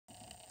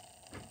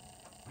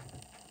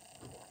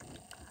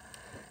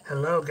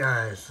Hello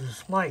guys, this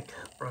is Mike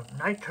from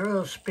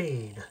Nitro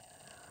Speed.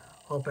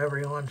 Hope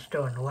everyone's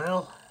doing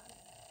well.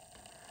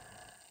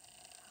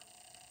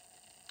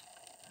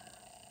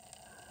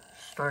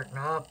 Starting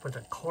off with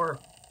a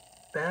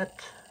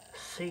Corvette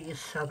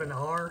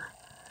C7R.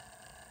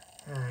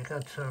 And I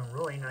got some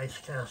really nice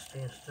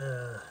castings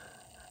to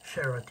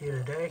share with you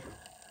today.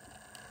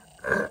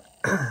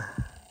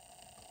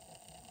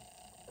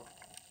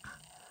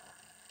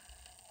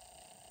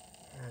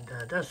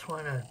 And this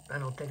one I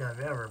don't think I've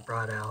ever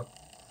brought out.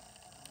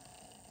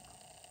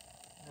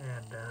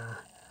 And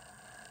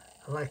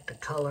I like the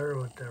color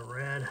with the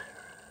red,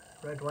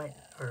 white,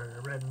 or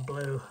the red and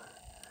blue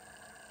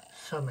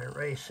Summit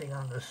Racing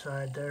on the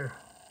side there.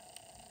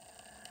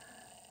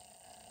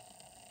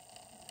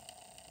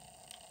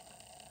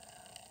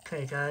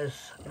 Okay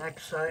guys,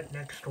 next side,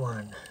 next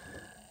one.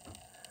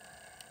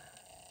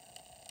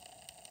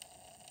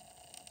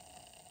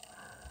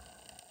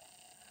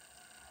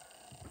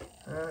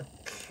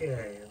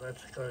 Okay,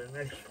 let's go to the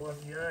next one,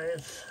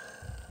 guys.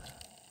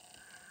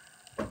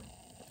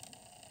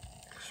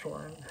 Next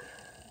one is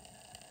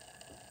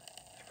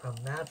from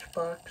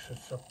Matchbox.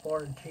 It's a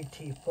Ford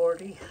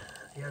GT40.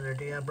 The other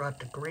day I brought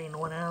the green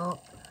one out,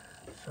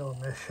 so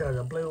I'm going to share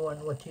the blue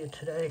one with you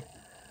today.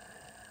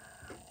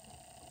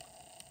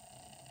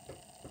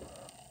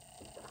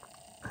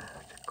 It's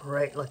a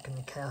great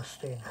looking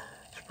casting.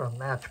 It's from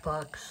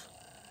Matchbox.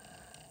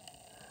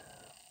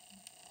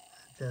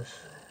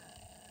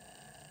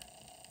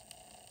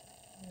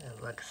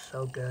 It looks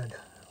so good.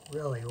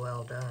 Really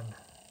well done.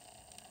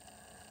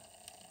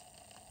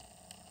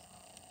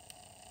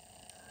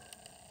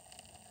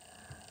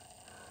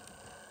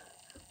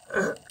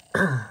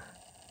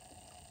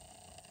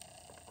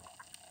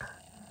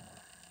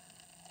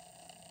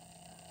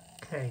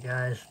 Okay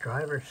guys,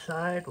 driver's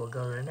side, we'll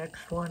go to the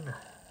next one.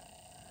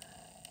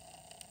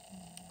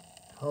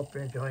 Hope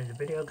you're enjoying the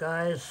video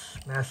guys.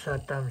 Smash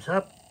that thumbs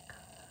up.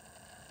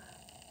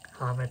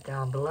 Comment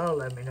down below,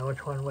 let me know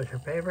which one was your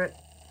favorite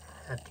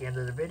at the end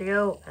of the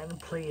video, and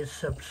please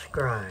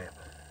subscribe.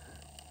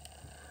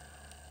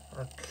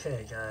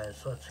 Okay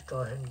guys, let's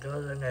go ahead and go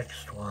to the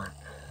next one.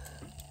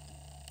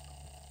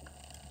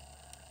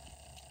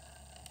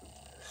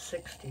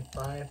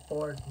 65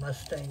 Ford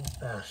Mustang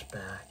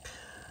Fastback.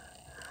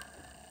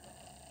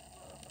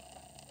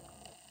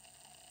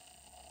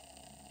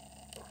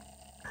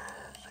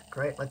 It's a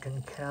great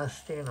looking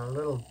casting, a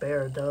little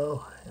bare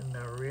though in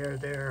the rear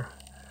there.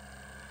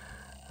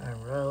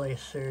 I'm really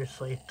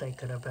seriously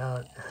thinking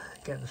about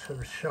getting some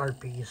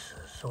Sharpies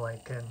so I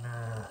can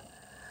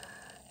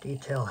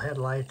detail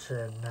headlights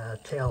and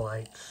tail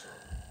lights.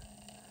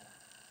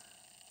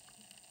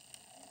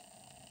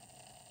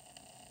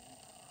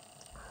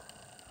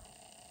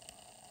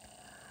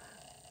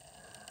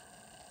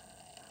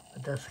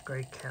 But that's a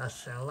great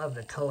casting. I love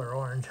the color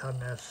orange on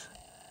this.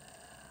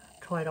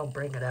 That's why I don't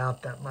bring it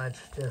out that much.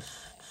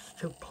 It's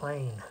too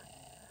plain.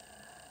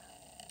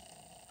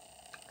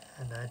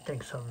 And I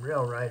think some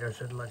real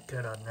riders would look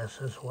good on this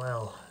as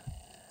well.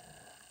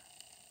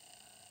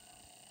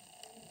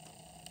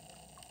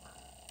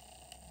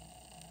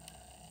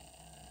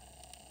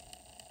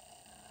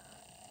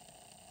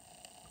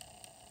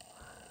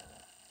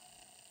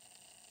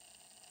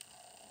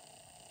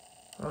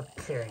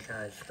 Okay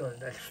guys, go to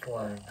the next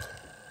one.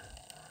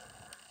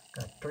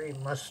 Got 3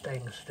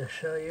 Mustangs to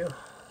show you.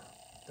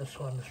 This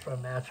one's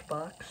from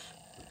Matchbox.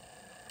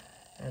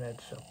 And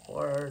it's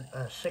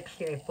a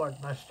 68 Ford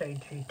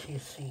Mustang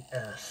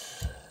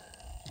GTCS.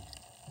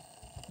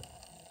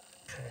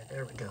 Okay,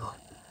 there we go.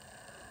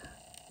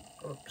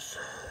 Oops,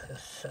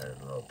 just set it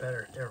a little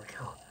better. There we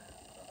go.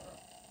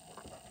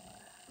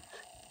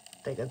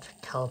 I think it's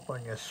a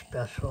California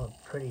Special, I'm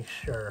pretty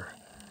sure.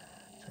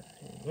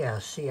 Yeah,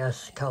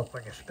 CS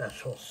California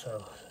Special.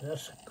 So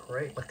this is a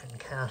great looking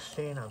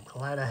casting. I'm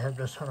glad I have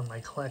this one in my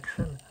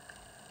collection.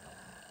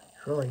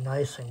 It's really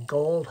nice and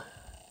gold.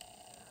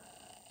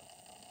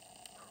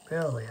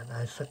 Really a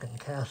nice looking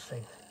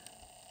casting.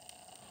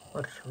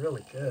 Looks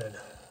really good.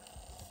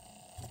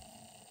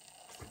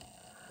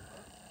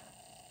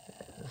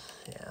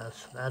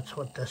 Yes, that's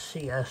what the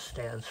CS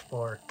stands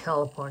for,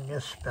 California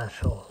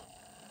Special.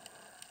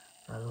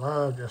 I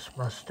love this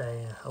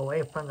Mustang.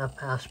 Away from the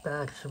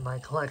Fastbacks in my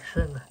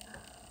collection,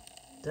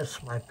 this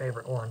is my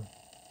favorite one.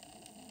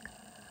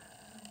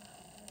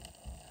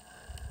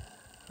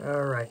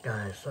 Alright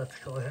guys, let's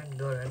go ahead and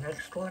go to the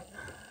next one.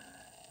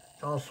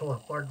 It's also a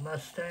Ford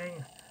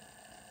Mustang.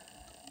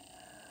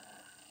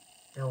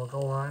 Then we'll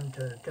go on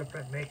to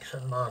different makes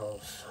and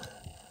models.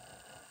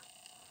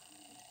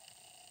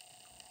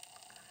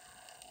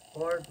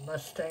 Ford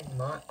Mustang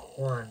Mach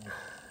 1.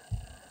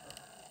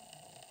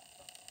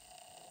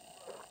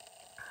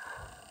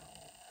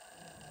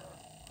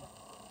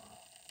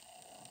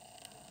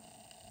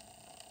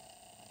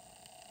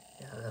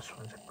 Yeah, this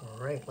one's a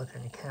great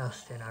looking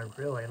casting. I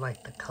really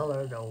like the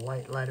color, the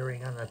white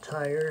lettering on the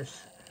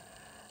tires.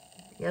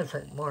 It gives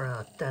it more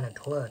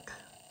authentic look.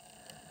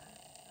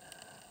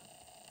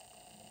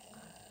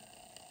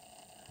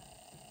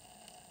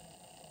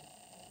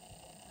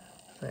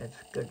 It's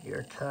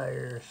Goodyear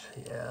tires,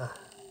 yeah.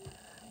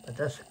 But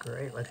that's a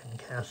great looking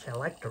casting. I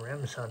like the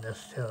rims on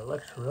this too. It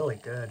looks really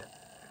good.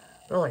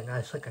 Really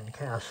nice looking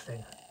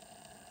casting.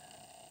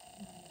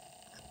 I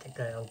think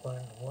I have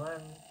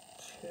one,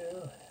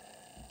 two.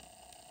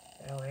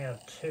 I only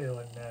have two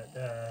in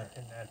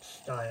that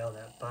style,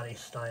 that body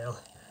style.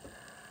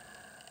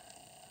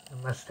 The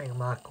Mustang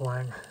Mach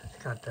 1. It's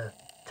got the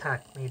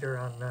tach meter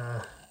on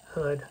the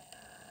hood.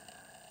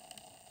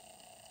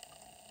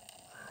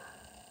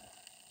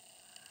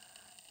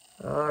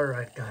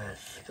 Alright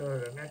guys, go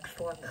to the next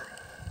one.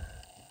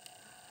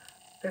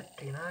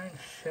 59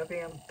 Chevy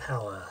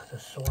Impala.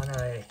 This is the one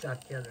I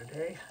got the other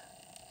day.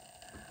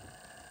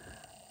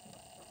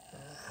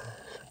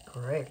 It's a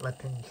great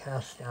looking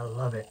casting. I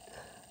love it.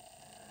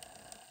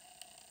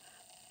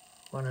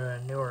 One of the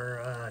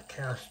newer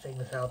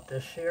castings out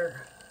this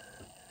year.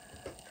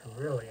 It's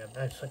really a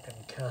nice looking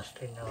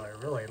casting now. I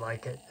really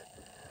like it.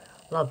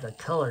 Love the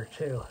color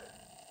too.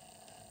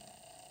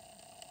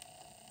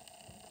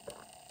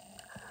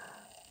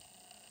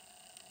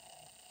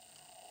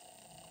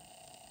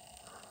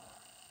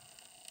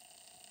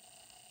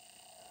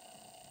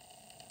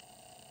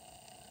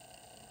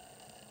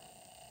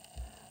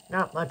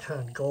 Not much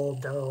on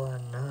gold though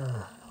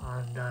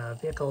on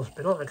vehicles,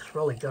 but it looks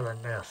really good on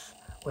this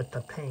with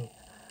the paint.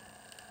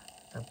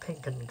 The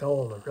pink and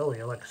gold, it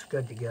really looks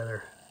good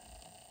together.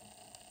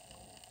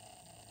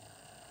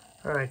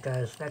 Alright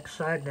guys, next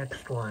side,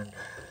 next one.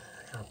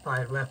 Got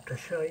 5 left to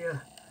show you.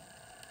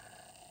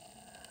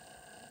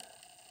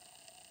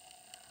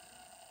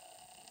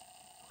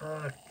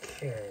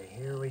 Okay,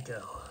 here we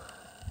go.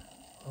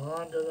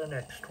 On to the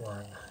next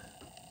one.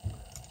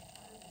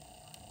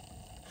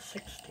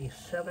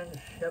 67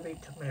 Chevy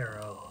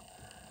Camaro.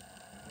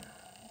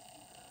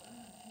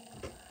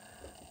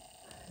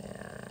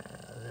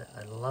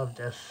 I love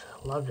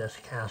this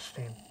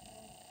casting.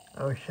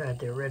 I wish I had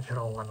the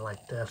original one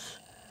like this.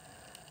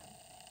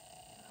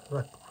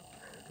 Look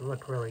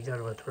really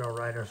good with Real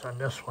Riders on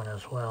this one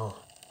as well.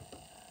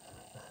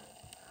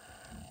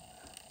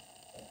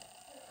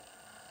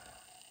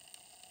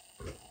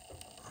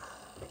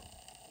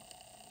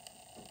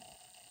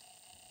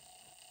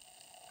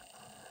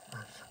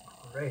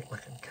 Great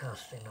looking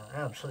casting. I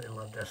absolutely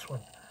love this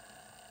one.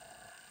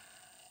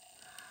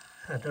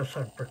 Had this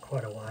one for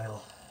quite a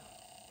while.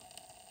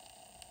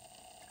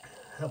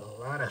 Have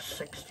a lot of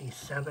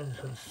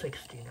 67s and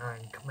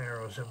 69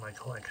 Camaros in my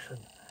collection.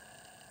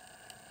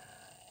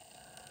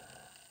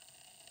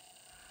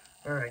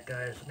 Alright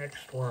guys,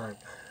 next one.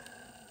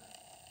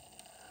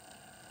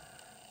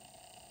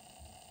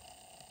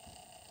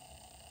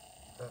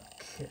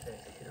 Okay,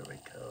 here we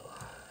go.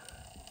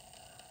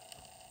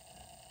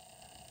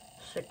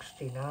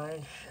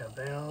 69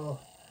 Chevelle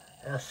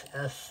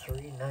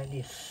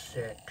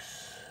SS396.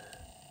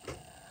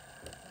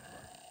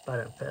 But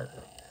a bit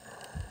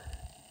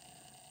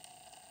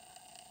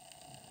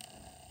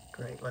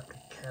great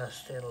looking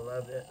casting, I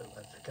love it.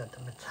 It's got the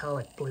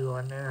metallic blue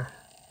on there.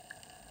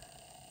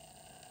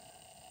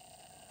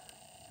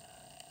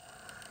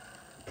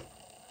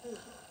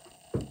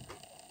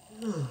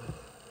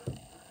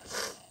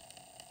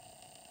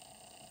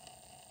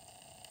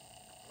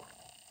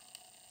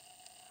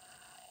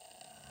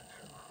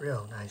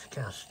 Real nice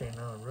casting.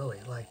 I really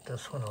like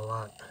this one a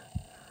lot.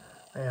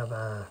 I have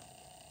a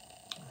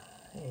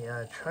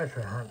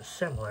treasure hunt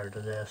similar to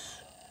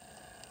this,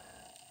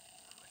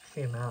 which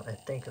came out I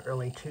think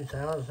early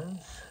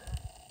 2000s,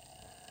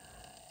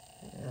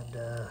 and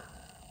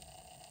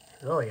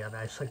it's really a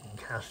nice looking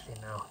casting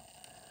now.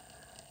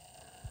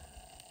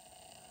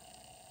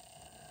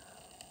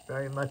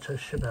 Very much a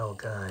Chevelle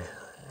guy.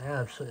 I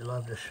absolutely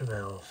love the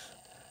Chevelles.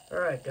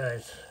 Alright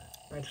guys,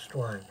 next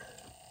one.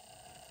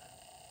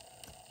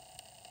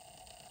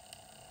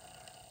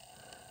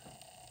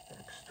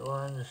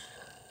 One's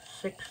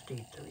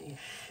 63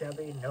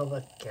 Chevy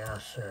Nova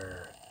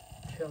Gasser.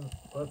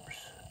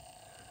 Whoops.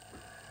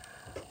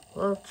 A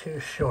little too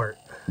short.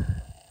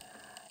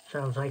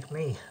 Sounds like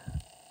me.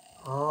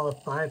 All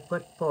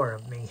 5'4"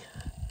 of me.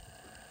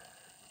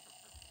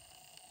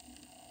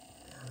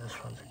 Yeah,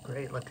 this one's a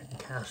great looking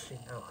casting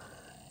though.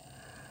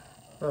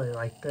 Really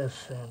like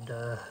this, and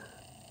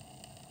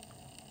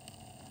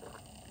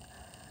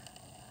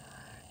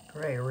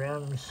gray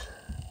rims.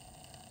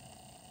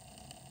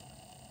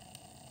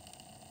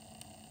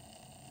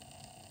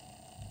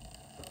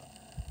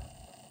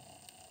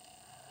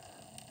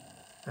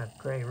 That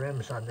gray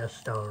rims on this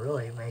though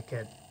really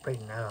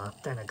bring that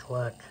authentic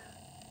look.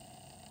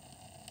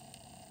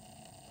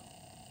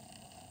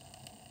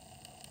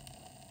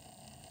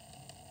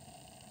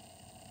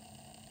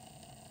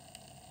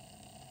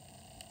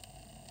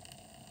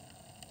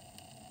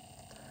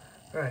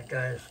 Alright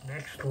guys,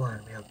 next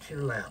one, we have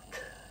 2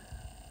 left.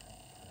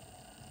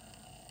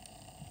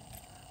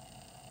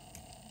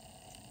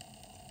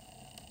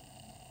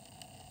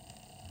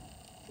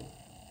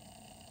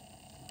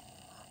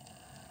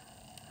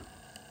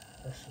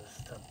 This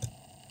is the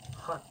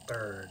Hot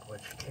Bird,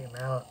 which came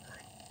out, I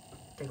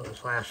think it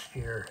was last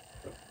year,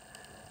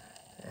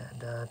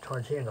 and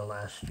towards the end of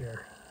last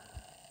year.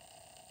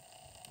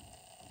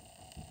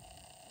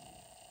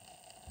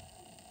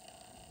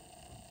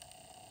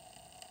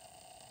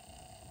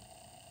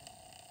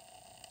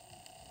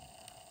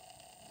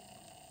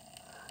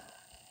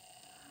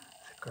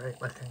 great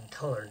looking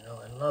color though.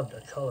 I love the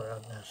color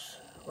on this.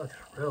 Looks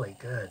really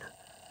good.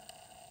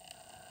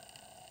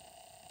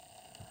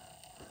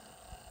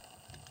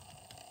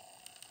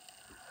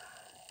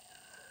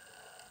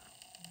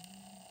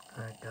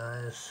 Alright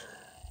guys.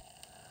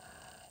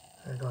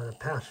 I go to the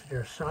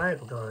passenger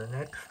side, we'll go to the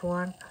next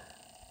one.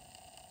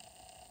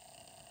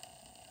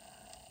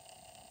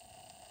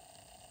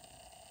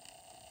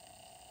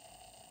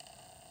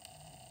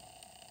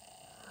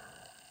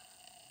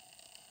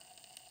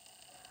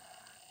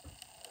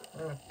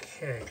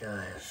 Okay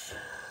guys,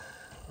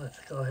 let's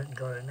go ahead and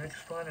go to the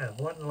next one. I have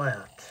one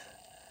left.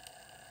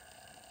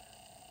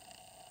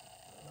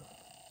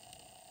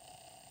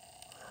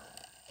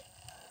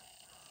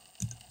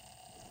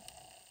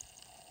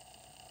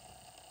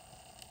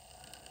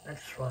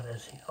 Next one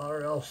is the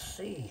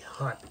RLC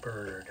Hot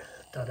Bird.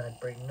 Thought I'd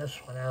bring this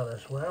one out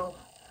as well.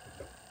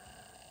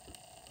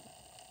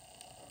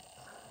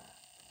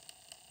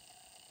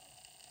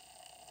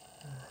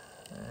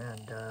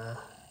 And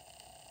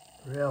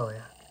really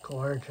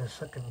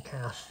gorgeous looking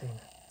casting.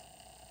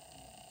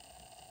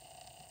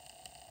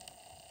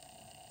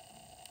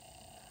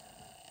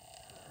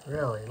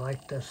 Really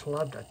like this,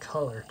 love the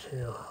color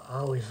too. I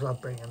always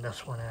love bringing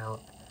this one out.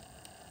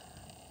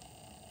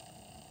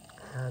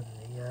 And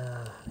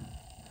the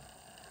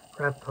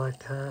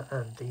replica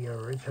of the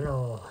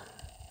original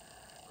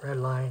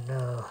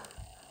Redline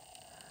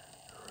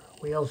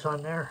wheels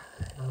on there.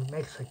 It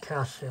makes the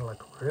casting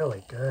look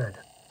really good.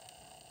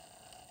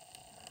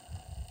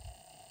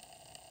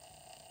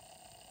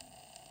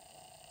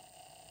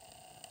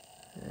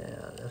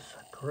 Yeah, this is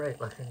a great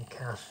looking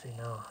casting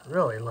now.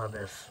 Really love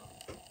this.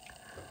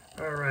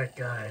 Alright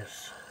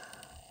guys.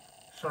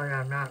 Sorry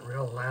I'm not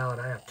real loud.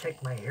 I have to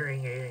take my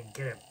hearing aid and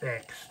get it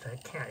fixed. I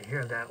can't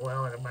hear that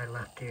well in my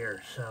left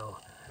ear, so.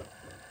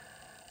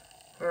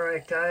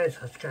 Alright guys,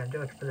 that's going to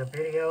do it for the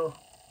video.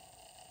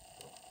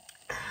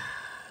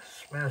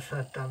 Smash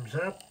that thumbs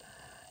up.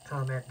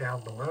 Comment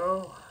down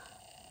below.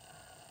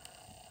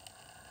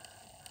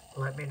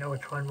 Let me know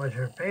which one was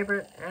your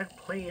favorite. And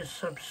please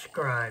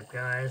subscribe,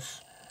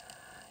 guys.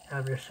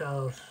 Have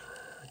yourselves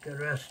a good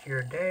rest of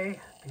your day.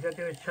 Be good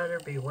to each other.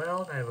 Be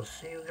well. And I will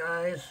see you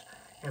guys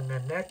in the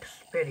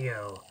next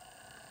video.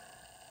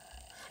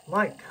 It's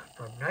Mike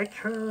from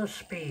Nitro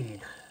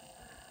Speed.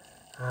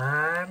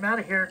 I'm out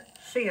of here.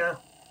 See ya.